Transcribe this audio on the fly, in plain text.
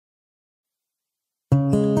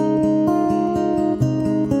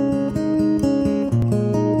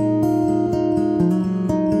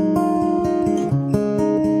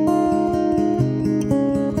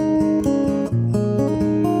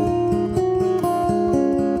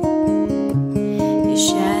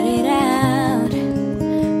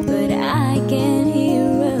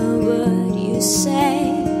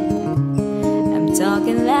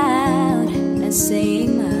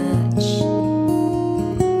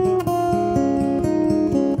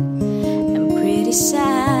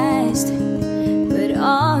criticized, but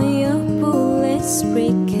all your bullets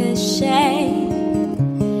ricochet.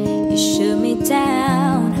 You shoot me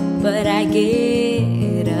down, but I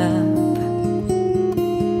get up.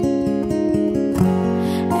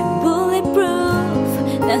 I'm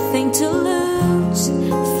bulletproof, nothing to lose.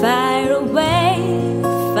 Fire away,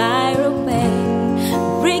 fire away.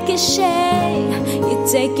 Ricochet, you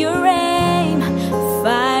take your aim.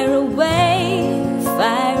 Fire away,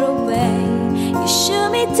 fire away. You shoot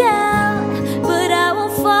me down, but I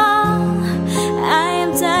won't fall. I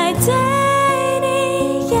am titanium.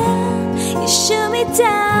 You shoot me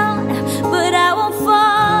down, but I won't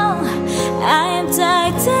fall. I am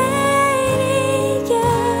titanium.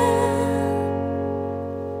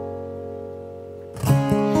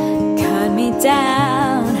 Cut me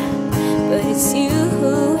down, but it's you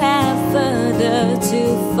who have further to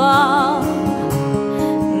fall.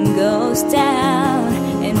 Goes down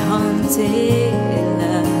and haunted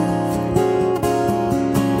love.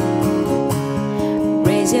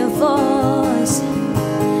 Raise your voice.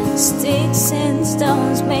 Sticks and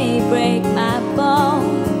stones may break my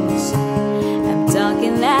bones. I'm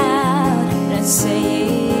talking loud, not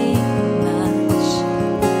saying much.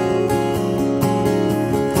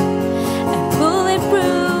 I'm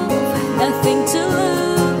bulletproof, nothing to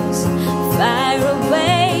lose. Fire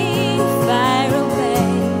away, fire away.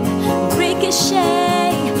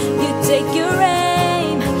 Ricochet, you take your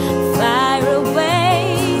aim. Fire away,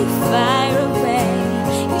 fire away.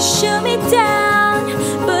 You shoot me down,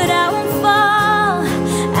 but I won't fall.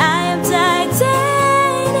 I am titanium.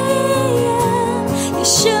 You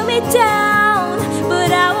shoot me down.